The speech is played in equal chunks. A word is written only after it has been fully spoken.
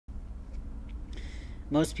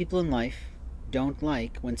Most people in life don't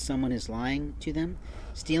like when someone is lying to them,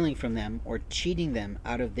 stealing from them, or cheating them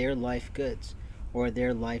out of their life goods or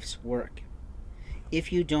their life's work.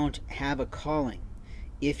 If you don't have a calling,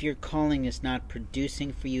 if your calling is not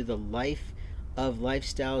producing for you the life of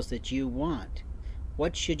lifestyles that you want,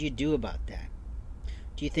 what should you do about that?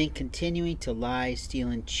 Do you think continuing to lie, steal,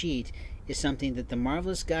 and cheat is something that the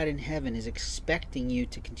marvelous God in heaven is expecting you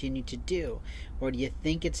to continue to do, or do you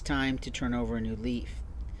think it's time to turn over a new leaf?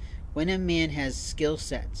 When a man has skill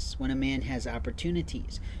sets, when a man has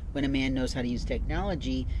opportunities, when a man knows how to use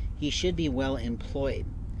technology, he should be well employed.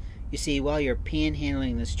 You see, while you're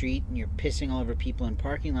panhandling the street and you're pissing all over people in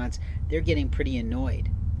parking lots, they're getting pretty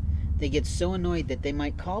annoyed. They get so annoyed that they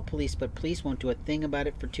might call police, but police won't do a thing about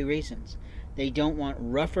it for two reasons. They don't want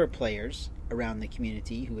rougher players around the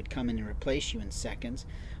community who would come in and replace you in seconds,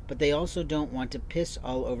 but they also don't want to piss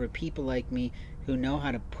all over people like me who know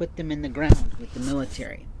how to put them in the ground with the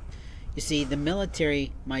military. You see, the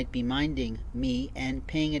military might be minding me and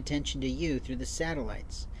paying attention to you through the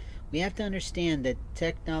satellites. We have to understand that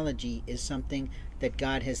technology is something that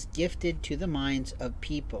God has gifted to the minds of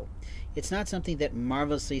people. It's not something that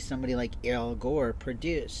marvelously somebody like Al Gore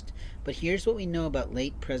produced. But here's what we know about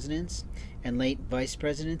late presidents and late vice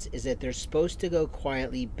presidents is that they're supposed to go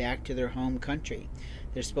quietly back to their home country.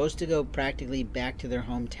 They're supposed to go practically back to their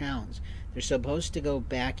hometowns. They're supposed to go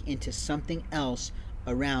back into something else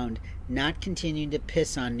around, not continuing to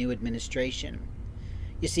piss on new administration.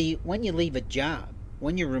 You see, when you leave a job,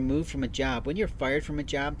 when you're removed from a job, when you're fired from a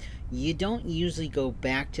job, you don't usually go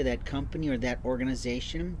back to that company or that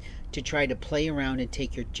organization to try to play around and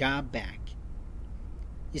take your job back.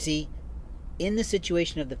 You see, in the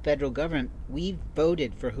situation of the federal government, we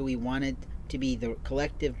voted for who we wanted to be the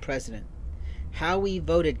collective president. How we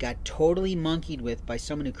voted got totally monkeyed with by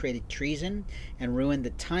someone who created treason and ruined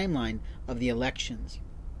the timeline of the elections.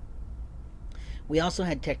 We also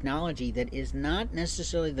had technology that is not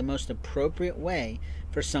necessarily the most appropriate way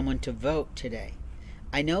for someone to vote today.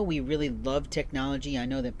 I know we really love technology. I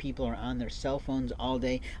know that people are on their cell phones all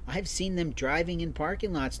day. I've seen them driving in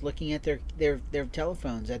parking lots looking at their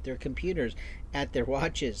telephones, at their computers, at their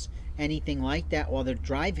watches, anything like that while they're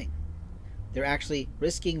driving. They're actually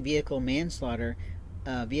risking vehicle manslaughter,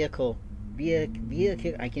 I can't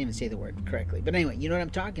even say the word correctly. But anyway, you know what I'm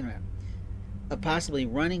talking about. Of possibly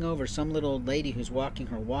running over some little old lady who's walking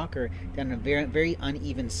her walker down a very, very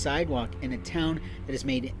uneven sidewalk in a town that is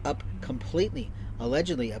made up completely,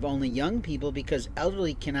 allegedly, of only young people because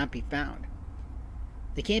elderly cannot be found.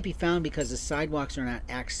 They can't be found because the sidewalks are not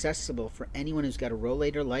accessible for anyone who's got a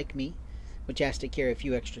rollator like me, which has to carry a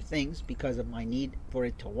few extra things because of my need for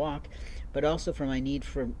it to walk, but also for my need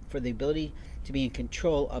for the ability to be in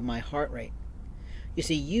control of my heart rate. You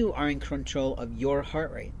see, you are in control of your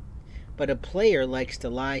heart rate. But a player likes to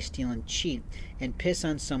lie, steal, and cheat, and piss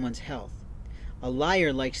on someone's health. A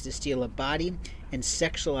liar likes to steal a body and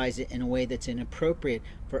sexualize it in a way that's inappropriate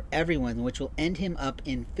for everyone, which will end him up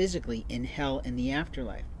physically in hell in the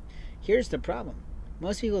afterlife. Here's the problem.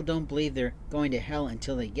 Most people don't believe they're going to hell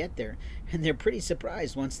until they get there, and they're pretty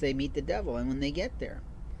surprised once they meet the devil and when they get there.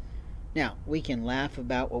 Now, we can laugh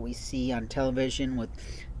about what we see on television with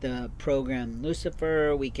the program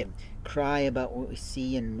Lucifer. We can cry about what we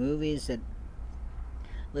see in movies that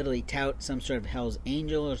literally tout some sort of Hell's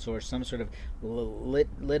Angels or some sort of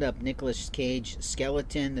lit up Nicolas Cage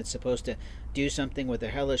skeleton that's supposed to do something with a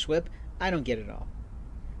hellish whip. I don't get it all.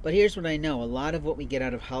 But here's what I know. A lot of what we get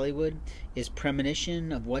out of Hollywood is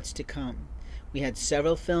premonition of what's to come. We had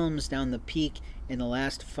several films down the peak in the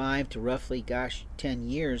last 5 to roughly, 10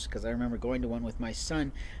 years, because I remember going to one with my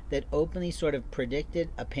son, that openly sort of predicted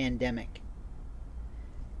a pandemic.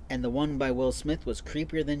 And the one by Will Smith was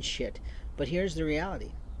creepier than shit. But here's the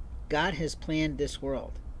reality. God has planned this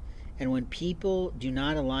world. And when people do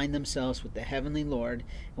not align themselves with the heavenly Lord,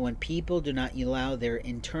 and when people do not allow their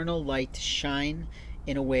internal light to shine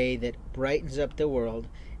in a way that brightens up the world,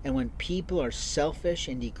 and when people are selfish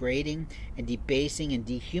and degrading and debasing and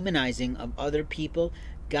dehumanizing of other people,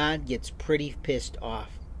 God gets pretty pissed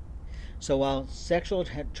off. So while sexual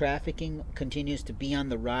trafficking continues to be on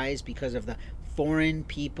the rise because of the foreign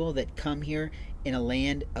people that come here in a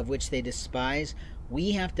land of which they despise,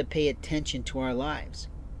 we have to pay attention to our lives.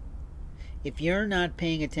 If you're not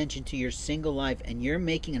paying attention to your single life and you're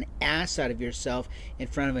making an ass out of yourself in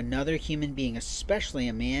front of another human being, especially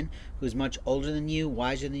a man who's much older than you,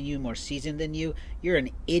 wiser than you, more seasoned than you, you're an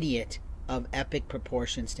idiot of epic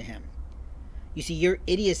proportions to him. You see, your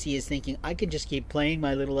idiocy is thinking, I could just keep playing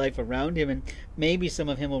my little life around him and maybe some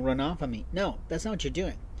of him will run off on me. No, that's not what you're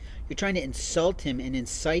doing. You're trying to insult him and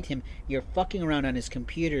incite him. You're fucking around on his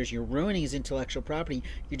computers. You're ruining his intellectual property.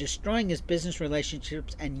 You're destroying his business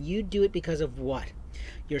relationships, and you do it because of what?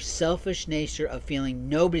 Your selfish nature of feeling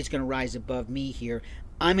nobody's going to rise above me here.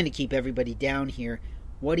 I'm going to keep everybody down here.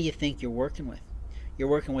 What do you think you're working with? You're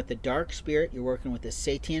working with the dark spirit. You're working with the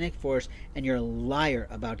satanic force, and you're a liar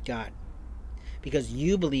about God. Because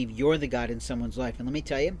you believe you're the God in someone's life. And let me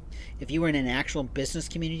tell you, if you were in an actual business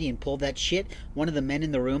community and pulled that shit, one of the men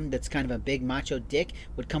in the room that's kind of a big macho dick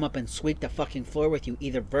would come up and sweep the fucking floor with you,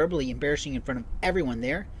 either verbally embarrassing in front of everyone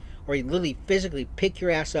there, or he'd literally physically pick your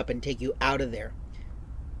ass up and take you out of there.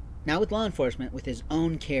 Not with law enforcement, with his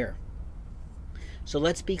own care. So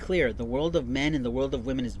let's be clear, the world of men and the world of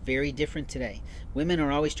women is very different today. Women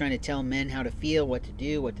are always trying to tell men how to feel, what to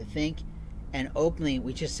do, what to think, and openly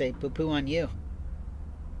we just say poo-poo on you.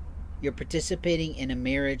 You're participating in a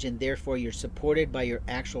marriage, and therefore you're supported by your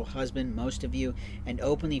actual husband, most of you, and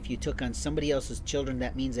openly if you took on somebody else's children,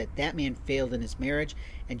 that means that that man failed in his marriage,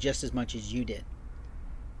 and just as much as you did.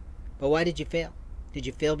 But why did you fail? Did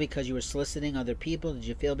you fail because you were soliciting other people? Did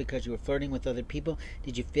you fail because you were flirting with other people?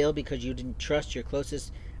 Did you fail because you didn't trust your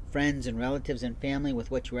closest friends and relatives and family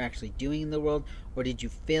with what you were actually doing in the world? Or did you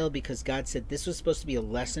fail because God said this was supposed to be a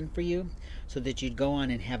lesson for you so that you'd go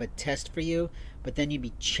on and have a test for you, but then you'd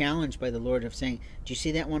be challenged by the Lord of saying, do you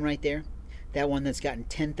see that one right there? That one that's gotten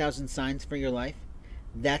 10,000 signs for your life?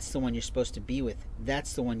 That's the one you're supposed to be with.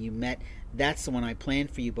 That's the one you met. That's the one I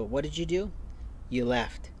planned for you. But what did you do? You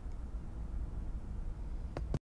left.